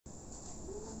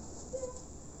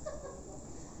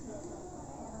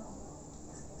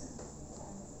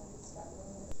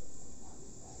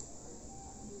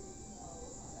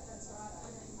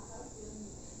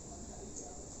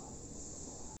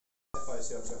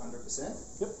you up to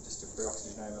 100%. Yep. Just to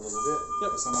pre-oxygenate a little bit.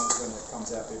 Yep. Sometimes when it comes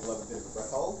out, people have a bit of a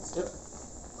breath hold. Yep.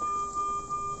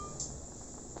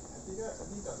 Have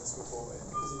you done this before, mate?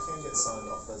 Because you can get signed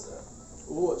off as a...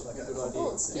 Ooh, it's like a a good complete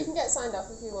idea. You can get signed off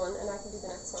if you want, and I can do the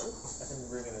next one. I can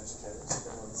bring an educator if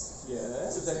anyone's... Yeah,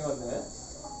 is anyone there?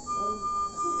 I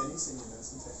think any senior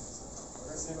nursing technician.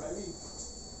 So maybe...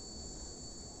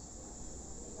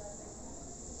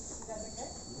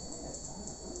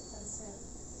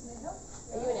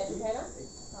 Are you an educator?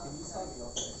 Can you sign me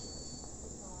off?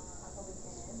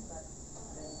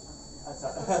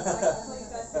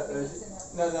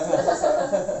 No.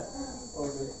 All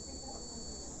good.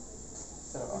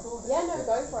 Yeah, no,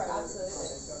 go for it,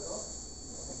 absolutely.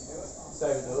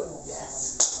 David, do it.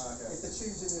 Yes. Okay. If the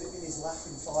tube's in his lap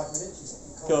in 5 minutes,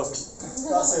 you Cool.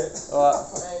 That's it.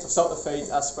 Alright, stop the feet,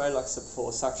 aspirate like I said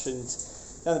before, suctioned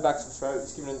down the back of the throat,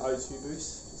 just giving it an O2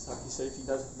 boost, just like you said if he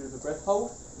does a bit of a breath hold.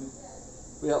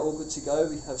 We are all good to go,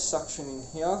 we have suction in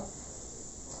here.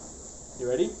 You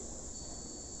ready?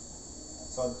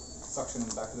 So suction in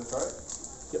the back of the throat.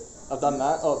 Yep, I've done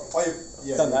that. Oh,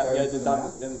 Yeah, done that, yeah, in the done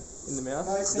mouth. in the mouth.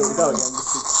 No, Here we go again.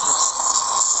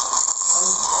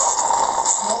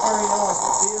 Not very nice,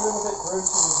 but be a little bit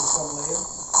brutal with this one, Liam.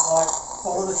 Like,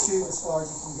 follow the tube as far as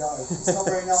you can go. It's not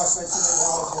very nice when it's in the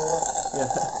wild ball. Yeah.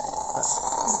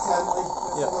 Just gently,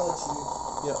 Yeah. follow the tube.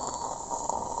 Yep.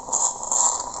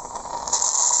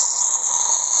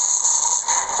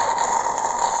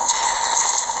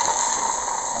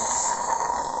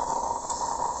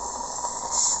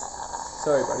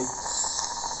 Sorry, buddy.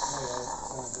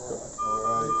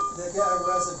 Alright. They get a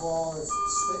reservoir of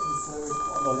spitting fluid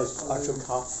On the this actual balloon,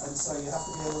 cuff. and so you have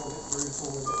to be a little bit brutal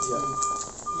with it Yeah.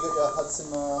 too. You got your Hudson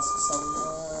mask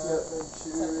somewhere. Yep, thank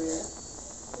you.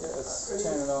 Yeah, let's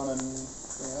turn it on and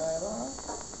bring it over.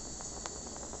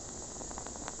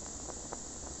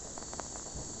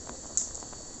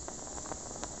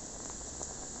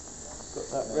 Got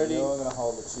that And ready. You're going to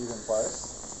hold the tube in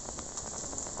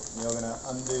place. And you're going to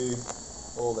undo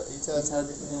all the ETADs and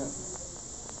everything. Yeah.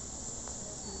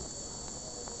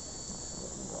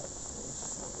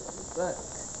 Back.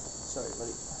 Sorry,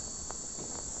 buddy.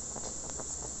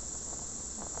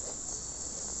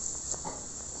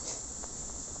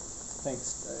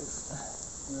 Thanks, Dave.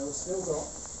 We've still got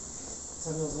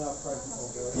 10 mils an hour protocol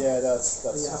going. Yeah, that's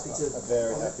Are you happy to- I'm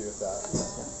very happy with that.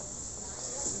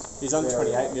 He's on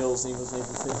 28 mils and he wasn't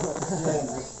even feeling it. Yeah,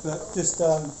 no, but just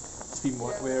Just be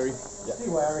more wary. be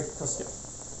wary, because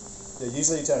Yeah,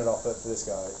 usually you turn it off, but for this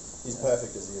guy, he's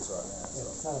perfect as he is right now. yeah,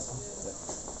 So. that's fine.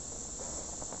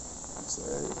 So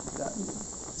that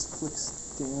just flicks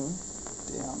down.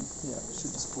 Yeah, it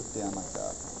should just flick down like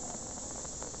that.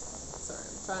 Sorry,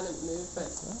 I'm trying to move, but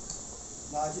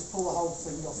No, just pull the whole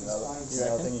thing off his Another, face. Yeah.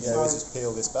 another thing you can do is just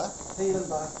peel this back. Peel them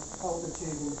back, hold the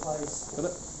tube in place. Got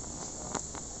it?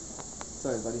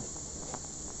 Sorry, buddy.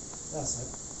 That's it.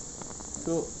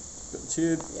 Cool. Got the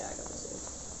tube. yeah, I got this.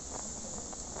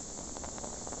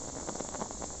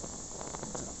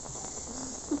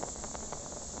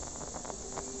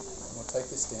 We'll take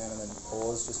this down and then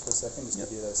pause just for a second, just Yep.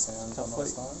 to hear those sounds Tough one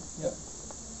last fight. time. Yep.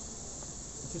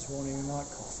 Just warning, we might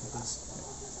cough with this.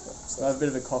 So I have a bit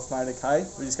of a cough, mate, okay?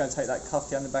 We're just going to take that cuff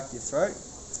down the back of your throat.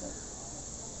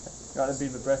 Got a bit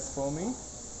of a breath for me.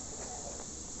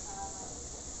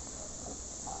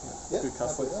 Yep, Good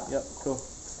cuff. happy with that. Yep, cool.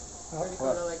 Right.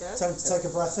 Wanna let go? Time to take a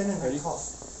breath in and then Ready?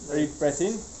 cough. Ready? Breath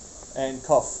in and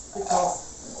cough. Big cough.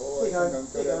 Oh, Keep going, go,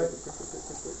 keep going. quick.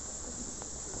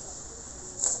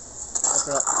 That's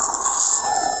right.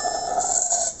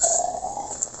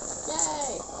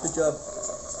 Yay! Good job.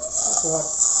 That's alright.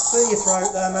 Clear your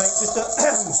throat there, mate. Just like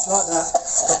that. Stop that.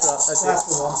 That's That's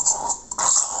it. the one.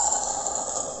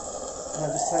 Now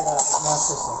just take that mouth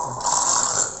for a second.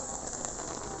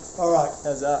 Alright,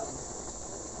 How's that?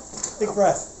 big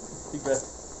breath. Big breath.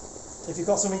 If you've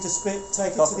got something to spit,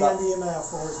 take it Cough to it the up. end of your mouth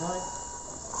for us, mate.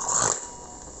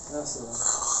 That's the one.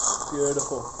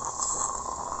 Beautiful.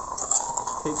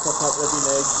 Keep coughing up every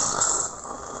leg.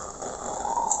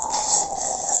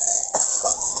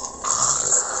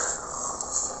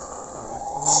 Alright,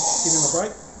 and then give him a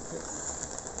break.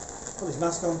 Put his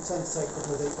mask on, time to take a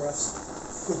couple of deep breaths.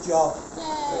 Good job.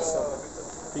 Yay!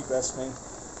 Big breaths, man.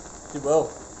 Did well.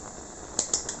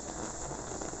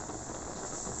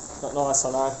 Not nice,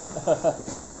 I know.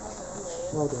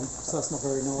 Well done. So that's not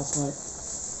very nice, mate.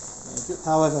 Thank you.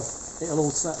 However, it'll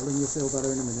all settle and you'll feel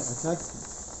better in a minute, okay?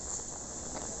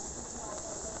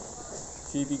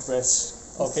 Few big breaths.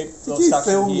 I'll keep Did little you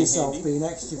suction film here yourself handy. being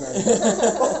extroverted?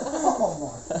 Oh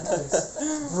my goodness.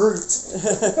 Brute.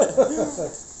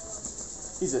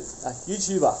 He's a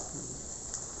YouTuber.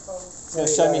 He's going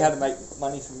to show me how to make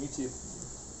money from YouTube.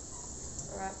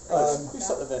 Alright. You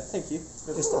stop the vent. Thank you.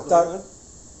 Just Stop the don't- vent.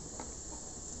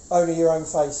 Only your own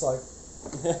face, though.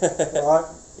 Alright?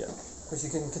 Yeah. Because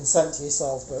you can consent to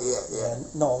yourself, but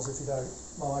nods if you don't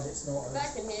mind. It's not.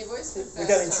 Back in here, boys. For the We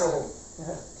get in first trouble.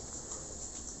 time.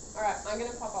 Alright, I'm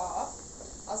gonna pop off.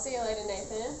 I'll see you later,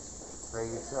 Nathan.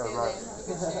 Thank you so See you much. later. Have a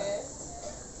good share.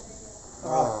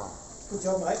 Alright. Good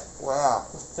job, mate. Wow.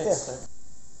 Thanks, Yeah. mate.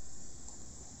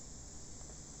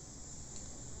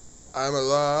 I'm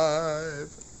alive.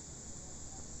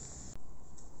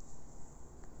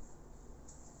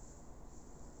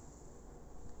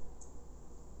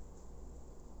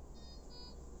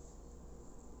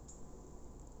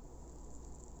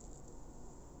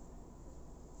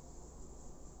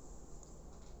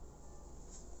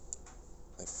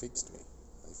 They fixed me.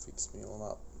 They fixed me all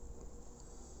up.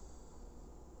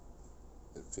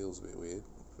 It feels a bit weird,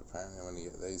 but apparently I'm going to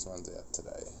get these ones out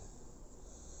today.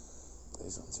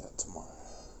 These ones out tomorrow.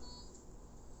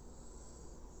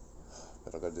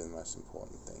 But I've got to do the most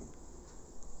important thing.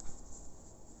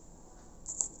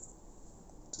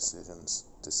 Decisions.